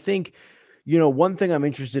here, and I think, you know, one thing I'm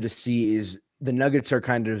interested to see is the Nuggets are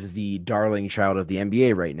kind of the darling child of the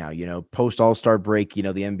NBA right now. Post All-Star break, the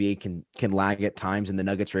NBA can lag at times, and the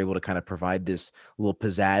Nuggets are able to kind of provide this little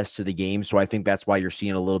pizzazz to the game. So I think that's why you're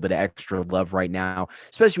seeing a little bit of extra love right now,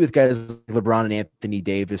 especially with guys like LeBron and Anthony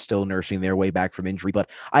Davis still nursing their way back from injury.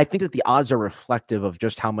 But I think that the odds are reflective of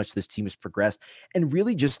just how much this team has progressed and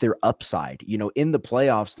really just their upside. In the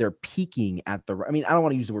playoffs, they're peaking I don't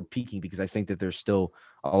want to use the word peaking because I think that there's still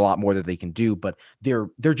a lot more that they can do, but they're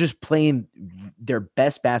just playing their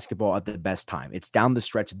best basketball at the best time. It's down the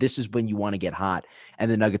stretch. This is when you want to get hot,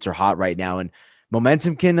 and the Nuggets are hot right now, and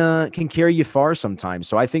momentum can carry you far sometimes.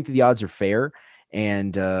 So I think that the odds are fair,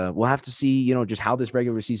 and we'll have to see, just how this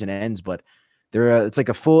regular season ends. But it's like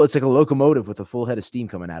a locomotive with a full head of steam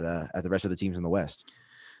coming at the rest of the teams in the West.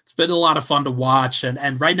 It's been a lot of fun to watch,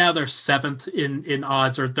 and right now they're seventh in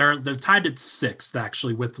odds, or they're tied at sixth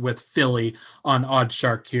actually with Philly on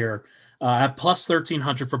OddsShark here at plus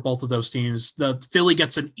 1,300 for both of those teams. The Philly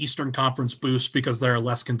gets an Eastern Conference boost because there are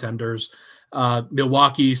less contenders.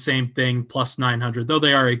 Milwaukee, same thing, plus 900, though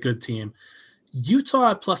they are a good team. Utah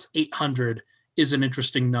at plus 800 is an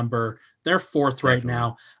interesting number. They're fourth right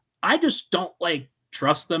now. I just don't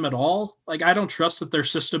trust them at all. I don't trust that their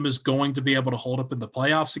system is going to be able to hold up in the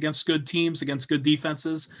playoffs against good teams, against good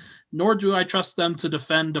defenses, nor do I trust them to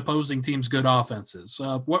defend opposing teams' good offenses.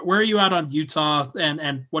 Where are you at on Utah,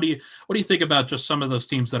 and what do you think about just some of those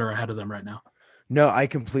teams that are ahead of them right now? No, I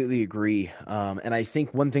completely agree. And I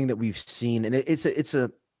think one thing that we've seen, and it's a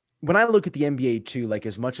when I look at the NBA too,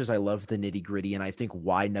 as much as I love the nitty gritty, and I think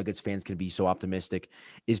why Nuggets fans can be so optimistic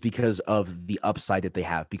is because of the upside that they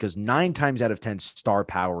have, because 9 times out of 10 star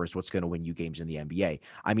power is what's going to win you games in the NBA.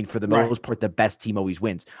 For the most part, the best team always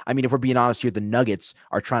wins. If we're being honest here, the Nuggets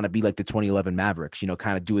are trying to be like the 2011 Mavericks,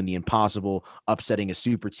 kind of doing the impossible, upsetting a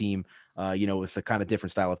super team, with a kind of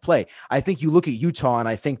different style of play. I think you look at Utah, and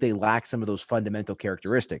I think they lack some of those fundamental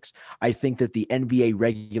characteristics. I think that the NBA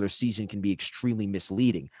regular season can be extremely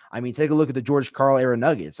misleading. Take a look at the George Karl era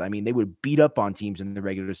Nuggets. They would beat up on teams in the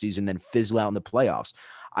regular season, then fizzle out in the playoffs.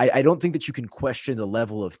 I don't think that you can question the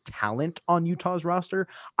level of talent on Utah's roster.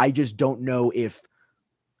 I just don't know if,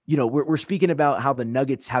 we're speaking about how the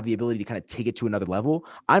Nuggets have the ability to kind of take it to another level.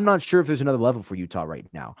 I'm not sure if there's another level for Utah right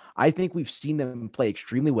now. I think we've seen them play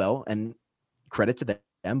extremely well, and credit to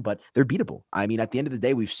them, but they're beatable. At the end of the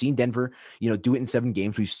day, we've seen Denver, do it in 7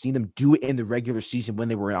 games. We've seen them do it in the regular season when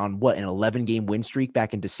they were on an 11-game win streak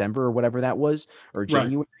back in December or whatever that was, or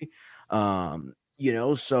January.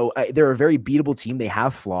 So they're a very beatable team. They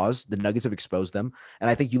have flaws. The Nuggets have exposed them. And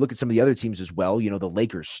I think you look at some of the other teams as well, the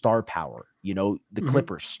Lakers, star power, the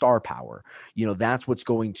Clippers, star power, that's what's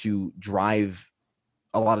going to drive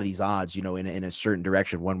a lot of these odds, in a certain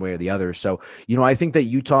direction, one way or the other. So, I think that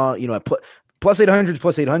Utah, at plus 800 is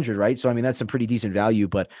plus 800, right? So, that's some pretty decent value,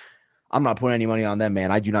 but I'm not putting any money on them,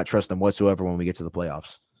 man. I do not trust them whatsoever when we get to the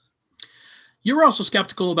playoffs. You were also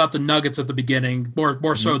skeptical about the Nuggets at the beginning,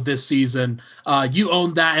 more so this season. You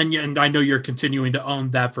owned that, and I know you're continuing to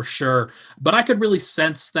own that for sure. But I could really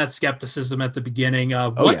sense that skepticism at the beginning.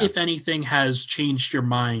 If anything, has changed your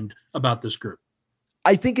mind about this group?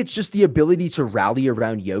 I think it's just the ability to rally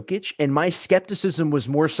around Jokić. And my skepticism was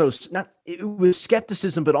more so it was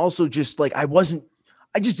skepticism, but also just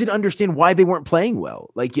I just didn't understand why they weren't playing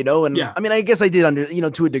well. I guess I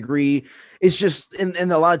did to a degree. It's just, and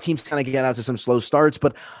a lot of teams kind of get out to some slow starts,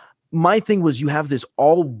 but my thing was you have this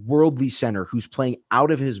all worldly center who's playing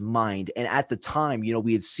out of his mind. And at the time,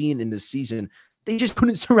 we had seen in this season, they just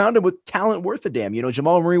couldn't surround him with talent worth a damn.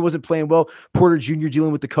 Jamal Murray wasn't playing well. Porter Jr.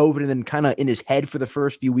 dealing with the COVID and then kind of in his head for the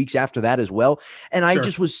first few weeks after that as well. And I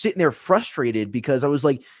just was sitting there frustrated because I was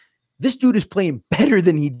like, this dude is playing better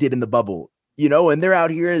than he did in the bubble. And they're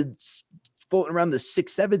out here floating around the 6th,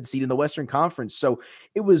 7th seed in the Western Conference. So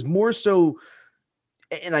it was more so,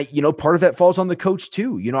 and part of that falls on the coach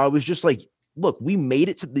too. I was just like, look, we made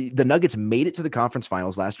it to the Nuggets made it to the conference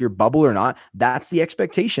finals last year, bubble or not. That's the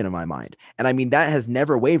expectation in my mind. And that has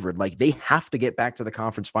never wavered. They have to get back to the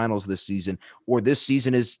conference finals this season, or this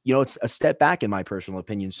season is, it's a step back in my personal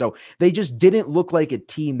opinion. So they just didn't look like a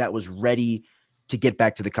team that was ready to get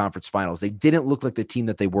back to the conference finals. They didn't look like the team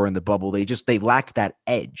that they were in the bubble. They lacked that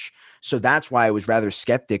edge. So that's why I was rather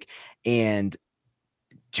skeptic. And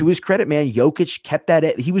to his credit, man, Jokić kept that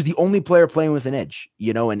edge. He was the only player playing with an edge,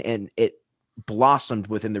 and it blossomed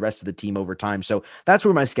within the rest of the team over time. So that's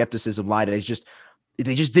where my skepticism lied. They just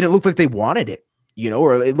didn't look like they wanted it,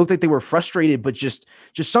 or it looked like they were frustrated, but just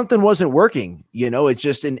something wasn't working, it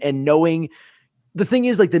just, and knowing the thing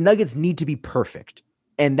is the Nuggets need to be perfect.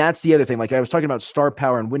 And that's the other thing. Like I was talking about star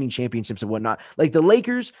power and winning championships and whatnot. Like the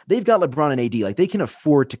Lakers, they've got LeBron and AD. Like they can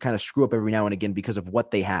afford to kind of screw up every now and again because of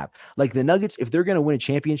what they have. Like the Nuggets, if they're going to win a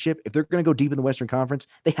championship, if they're going to go deep in the Western Conference,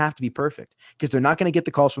 they have to be perfect because they're not going to get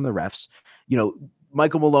the calls from the refs.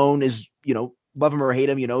 Michael Malone is, love him or hate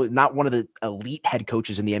him, not one of the elite head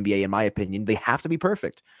coaches in the NBA, in my opinion. They have to be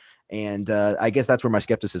perfect. And I guess that's where my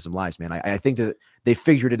skepticism lies, man. I think that they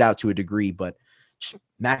figured it out to a degree, but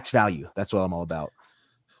max value. That's what I'm all about.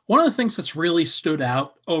 One of the things that's really stood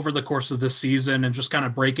out over the course of this season and just kind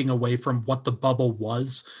of breaking away from what the bubble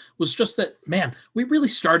was just that, man, we really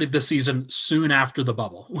started the season soon after the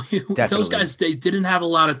bubble. Those guys, they didn't have a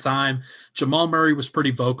lot of time. Jamal Murray was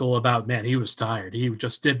pretty vocal about, man, he was tired. He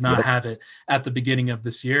just did not have it at the beginning of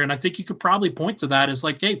this year. And I think you could probably point to that as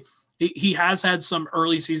like, hey, he has had some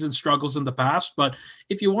early season struggles in the past, but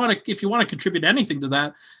if you want to contribute anything to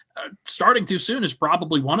that, starting too soon is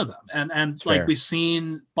probably one of them. And like we've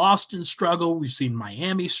seen Boston struggle, we've seen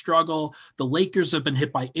Miami struggle. The Lakers have been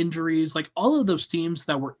hit by injuries. Like all of those teams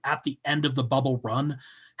that were at the end of the bubble run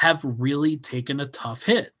have really taken a tough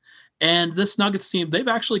hit. And this Nuggets team, they've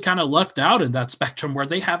actually kind of lucked out in that spectrum where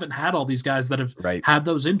they haven't had all these guys that have had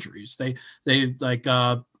those injuries. They like,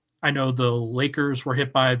 I know the Lakers were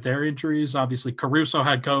hit by their injuries. Obviously Caruso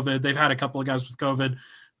had COVID. They've had a couple of guys with COVID.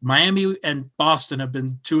 Miami and Boston have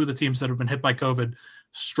been two of the teams that have been hit by COVID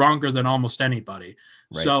stronger than almost anybody.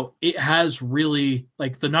 Right. So it has really,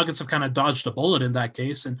 like, the Nuggets have kind of dodged a bullet in that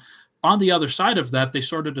case. And on the other side of that, they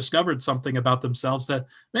sort of discovered something about themselves that,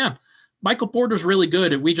 man, Michael Porter's really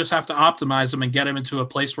good, and we just have to optimize him and get him into a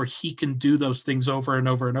place where he can do those things over and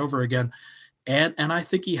over and over again. And I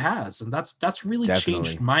think he has. And that's really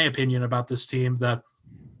changed my opinion about this team, that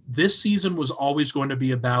this season was always going to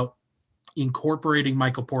be about incorporating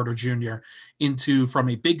Michael Porter Jr. from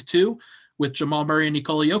a big two with Jamal Murray and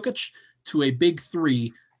Nikola Jokić to a big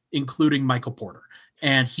three, including Michael Porter.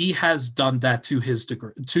 And he has done that to his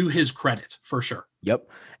degree, to his credit, for sure. Yep.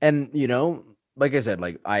 And, like I said,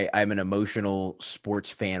 like I'm an emotional sports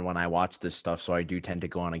fan when I watch this stuff. So I do tend to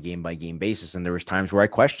go on a game by game basis. And there was times where I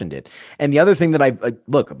questioned it. And the other thing that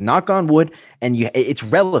look, knock on wood, and it's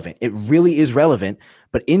relevant. It really is relevant,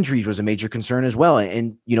 but injuries was a major concern as well.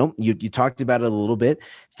 And you talked about it a little bit.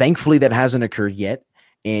 Thankfully that hasn't occurred yet.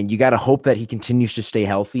 And you got to hope that he continues to stay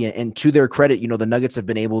healthy. And to their credit, the Nuggets have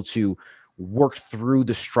been able to work through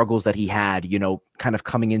the struggles that he had, kind of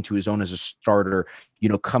coming into his own as a starter,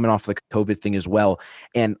 coming off the COVID thing as well.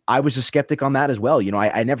 And I was a skeptic on that as well.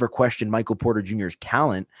 I never questioned Michael Porter Jr.'s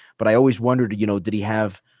talent, but I always wondered, did he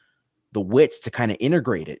have the wits to kind of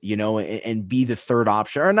integrate it, and be the third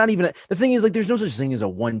option, or not even the thing is, like, there's no such thing as a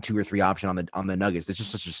 1, 2, or 3 option on the Nuggets. It's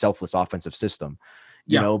just such a selfless offensive system.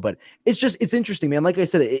 But it's interesting, man. Like I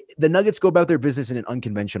said, the Nuggets go about their business in an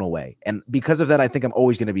unconventional way. And because of that, I think I'm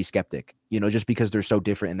always going to be skeptic, just because they're so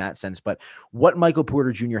different in that sense. But what Michael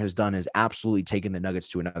Porter Jr. has done has absolutely taken the Nuggets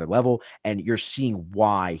to another level. And you're seeing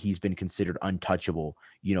why he's been considered untouchable,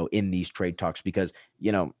 in these trade talks, because,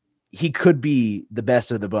 he could be the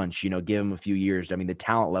best of the bunch, give him a few years. I mean, the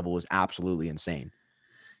talent level is absolutely insane.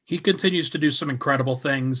 He continues to do some incredible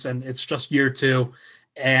things, and it's just year two.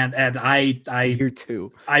 And I year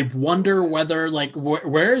two. I wonder whether, like,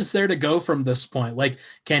 where is there to go from this point? Like,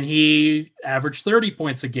 can he average 30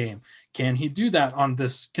 points a game? Can he do that on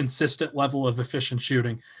this consistent level of efficient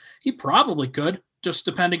shooting? He probably could, just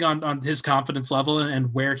depending on his confidence level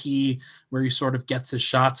and where he sort of gets his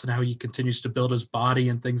shots and how he continues to build his body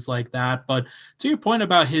and things like that. But to your point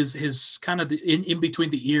about his kind of in between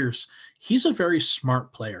the ears, he's a very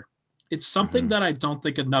smart player. It's something that I don't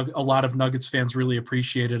think a lot of Nuggets fans really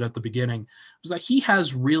appreciated at the beginning, was that he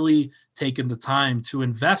has really taken the time to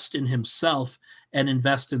invest in himself and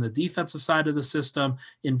invest in the defensive side of the system,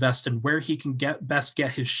 invest in where he can get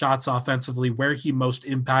his shots offensively, where he most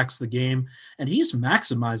impacts the game. And he's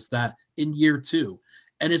maximized that in year two.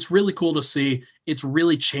 And it's really cool to see. It's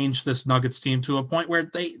really changed this Nuggets team to a point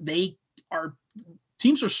where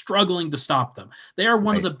teams are struggling to stop them. They are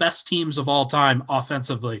one of the best teams of all time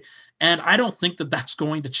offensively. And I don't think that that's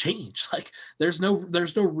going to change. Like, there's no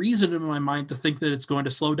reason in my mind to think that it's going to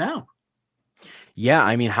slow down. Yeah,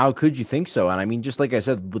 I mean, how could you think so? And I mean, just like I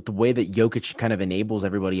said, with the way that Jokić kind of enables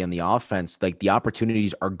everybody on the offense, like, the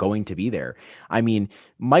opportunities are going to be there. I mean,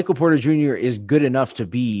 Michael Porter Jr. is good enough to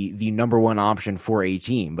be the number one option for a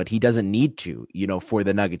team, but he doesn't need to, for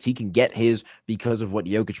the Nuggets. He can get his because of what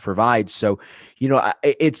Jokić provides. So,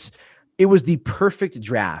 it was the perfect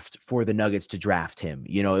draft for the Nuggets to draft him.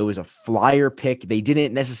 It was a flyer pick. They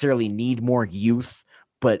didn't necessarily need more youth,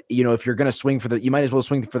 but if you're going to swing you might as well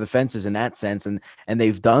swing for the fences in that sense. And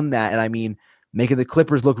they've done that. And I mean, making the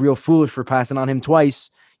Clippers look real foolish for passing on him twice.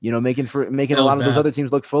 Making a lot of those other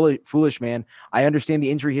teams look foolish, man. I understand the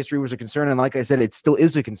injury history was a concern, and like I said, it still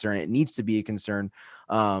is a concern. It needs to be a concern,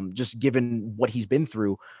 just given what he's been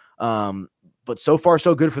through. But so far,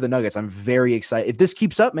 so good for the Nuggets. I'm very excited. If this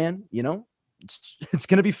keeps up, man, it's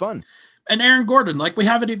going to be fun. And Aaron Gordon, like we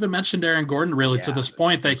haven't even mentioned Aaron Gordon really to this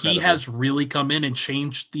point, that incredible. He has really come in and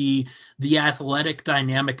changed the athletic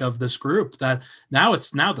dynamic of this group, that now it's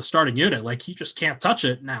the starting unit. Like he just can't touch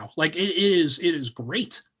it now. Like it is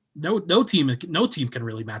great. No team can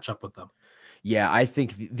really match up with them. Yeah, I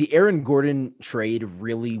think the Aaron Gordon trade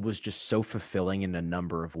really was just so fulfilling in a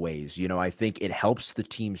number of ways. I think it helps the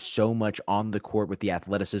team so much on the court with the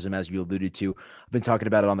athleticism, as you alluded to. I've been talking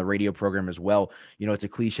about it on the radio program as well. It's a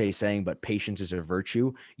cliche saying, but patience is a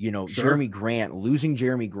virtue. Sure. Losing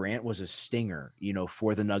Jeremy Grant was a stinger,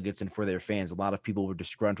 for the Nuggets and for their fans. A lot of people were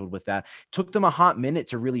disgruntled with that. It took them a hot minute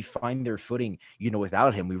to really find their footing,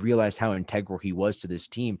 without him. We realized how integral he was to this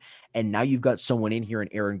team. And now you've got someone in here in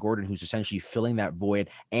Aaron Gordon who's essentially filling that void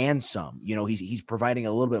and some. He's providing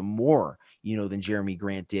a little bit more, than Jeremy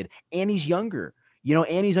Grant did. And he's younger,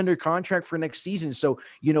 and he's under contract for next season. So,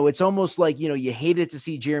 it's almost like, you hated to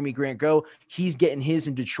see Jeremy Grant go. He's getting his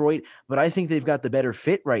in Detroit, but I think they've got the better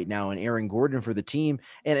fit right now in Aaron Gordon for the team.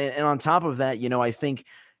 And on top of that, I think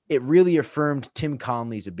it really affirmed Tim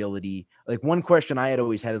Conley's ability. Like one question I had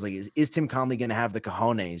always had is like, is Tim Conley going to have the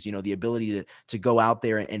cojones, the ability to go out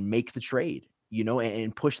there and make the trade,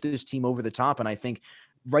 and push this team over the top. And I think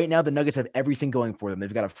right now the Nuggets have everything going for them.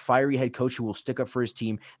 They've got a fiery head coach who will stick up for his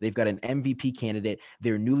team. They've got an MVP candidate.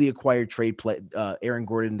 Their newly acquired Aaron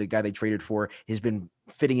Gordon, the guy they traded for, has been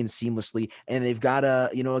fitting in seamlessly. And they've got a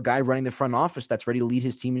guy running the front office that's ready to lead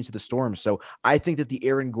his team into the storm. So I think that the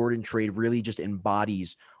Aaron Gordon trade really just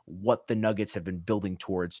embodies what the Nuggets have been building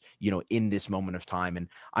towards, in this moment of time. And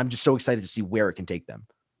I'm just so excited to see where it can take them.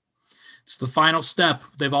 It's the final step.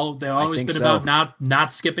 They've always been about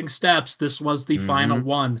not skipping steps. This was the final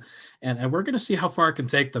one. And we're going to see how far it can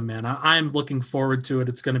take them, man. I'm looking forward to it.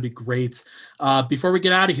 It's going to be great. Before we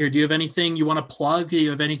get out of here, do you have anything you want to plug? Do you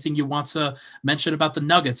have anything you want to mention about the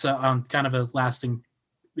Nuggets on kind of a lasting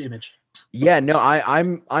image? Yeah, no,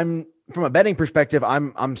 I'm from a betting perspective,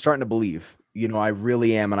 I'm starting to believe. I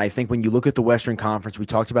really am. And I think when you look at the Western Conference, we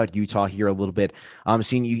talked about Utah here a little bit.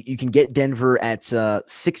 Seeing you can get Denver at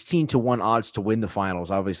 16-1 odds to win the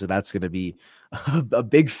finals. Obviously, that's going to be a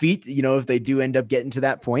big feat, if they do end up getting to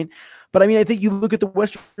that point. But I mean, I think you look at the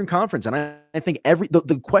Western Conference, and I think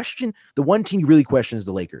the one team you really question is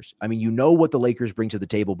the Lakers. I mean, what the Lakers bring to the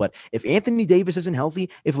table, but if Anthony Davis isn't healthy,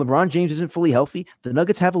 if LeBron James isn't fully healthy, the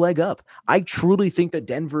Nuggets have a leg up. I truly think that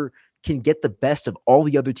Denver can get the best of all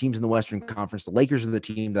the other teams in the Western Conference. The Lakers are the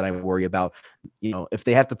team that I worry about. If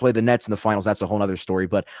they have to play the Nets in the finals, that's a whole other story.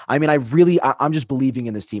 But I mean, I'm just believing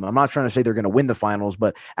in this team. I'm not trying to say they're going to win the finals,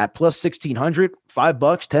 but at plus 1,600, $5,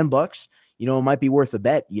 $10, it might be worth a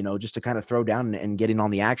bet, just to kind of throw down and get in on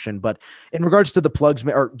the action. But in regards to the plugs,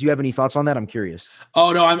 or do you have any thoughts on that? I'm curious.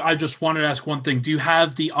 Oh, no, I just wanted to ask one thing. Do you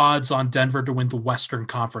have the odds on Denver to win the Western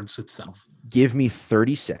Conference itself? Give me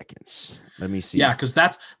 30 seconds. Let me see. Yeah, because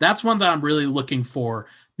that's one that I'm really looking for,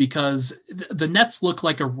 because the Nets look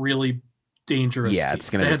like a really dangerous team. It's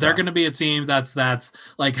going to be they're going to be a team that's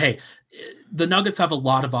like, hey, the Nuggets have a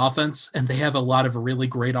lot of offense and they have a lot of really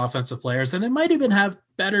great offensive players, and they might even have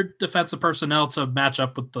better defensive personnel to match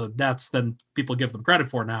up with the Nets than people give them credit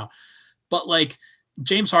for now. But like,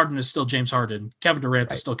 James Harden is still James Harden. Kevin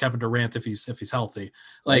Durant is still Kevin Durant if he's healthy.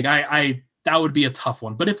 Like I that would be a tough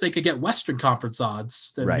one. But if they could get Western Conference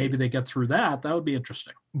odds, then maybe they get through that. That would be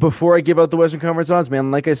interesting. Before I give out the Western Conference odds, man,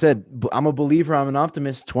 like I said, I'm a believer. I'm an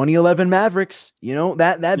optimist. 2011 Mavericks,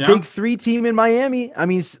 that big three team in Miami. I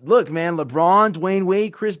mean, look, man, LeBron, Dwayne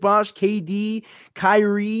Wade, Chris Bosh, KD,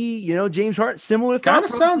 Kyrie, James Harden, similar. Kind of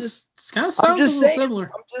sounds a little similar.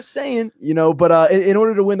 I'm just saying, but in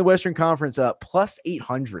order to win the Western Conference, plus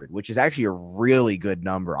 800, which is actually a really good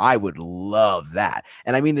number. I would love that.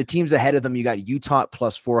 And I mean, the teams ahead of them, you got Utah at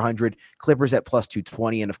plus 400, Clippers at plus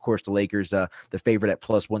 220, and of course the Lakers, the favorite at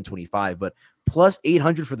plus 125. But plus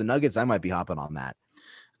 800 for the Nuggets, I might be hopping on that.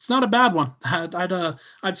 It's not a bad one.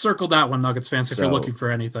 I'd circle that one, Nuggets fans, if you're looking for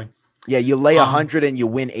anything. Yeah, you lay 100 and you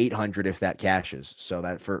win 800 if that cashes. So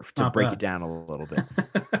that to break it down a little bit.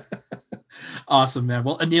 Awesome, man.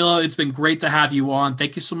 Well, Aniello, it's been great to have you on.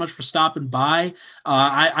 Thank you so much for stopping by.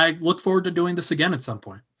 I look forward to doing this again at some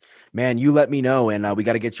point. Man, you let me know, and we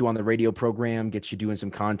got to get you on the radio program, get you doing some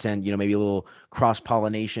content, maybe a little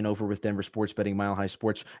cross-pollination over with Denver Sports Betting, Mile High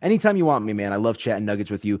Sports. Anytime you want me, man. I love chatting Nuggets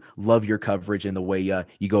with you. Love your coverage and the way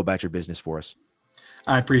you go about your business for us.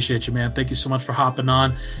 I appreciate you, man. Thank you so much for hopping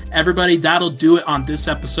on. Everybody, that'll do it on this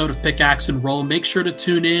episode of Pickaxe and Roll. Make sure to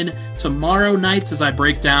tune in tomorrow night as I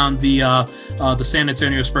break down the San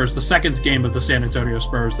Antonio Spurs, the second game of the San Antonio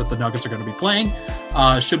Spurs that the Nuggets are going to be playing.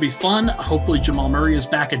 Should be fun. Hopefully Jamal Murray is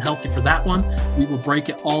back and healthy for that one. We will break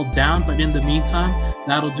it all down. But in the meantime,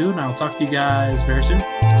 that'll do it. And I'll talk to you guys very soon.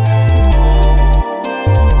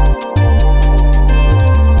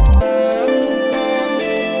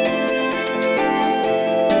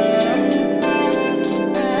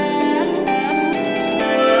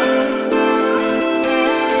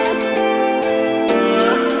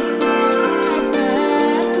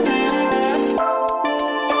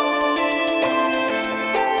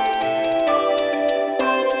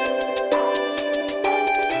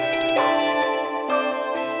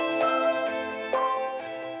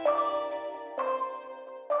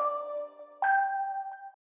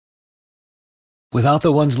 Without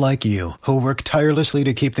the ones like you, who work tirelessly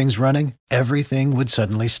to keep things running, everything would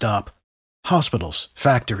suddenly stop. Hospitals,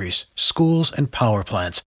 factories, schools, and power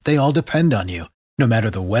plants, they all depend on you. No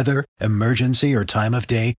matter the weather, emergency, or time of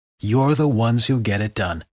day, you're the ones who get it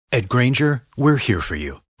done. At Grainger, we're here for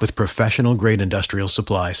you with professional-grade industrial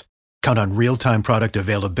supplies. Count on real-time product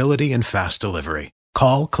availability and fast delivery.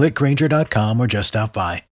 Call, click Grainger.com, or just stop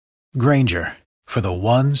by. Grainger, for the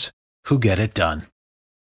ones who get it done.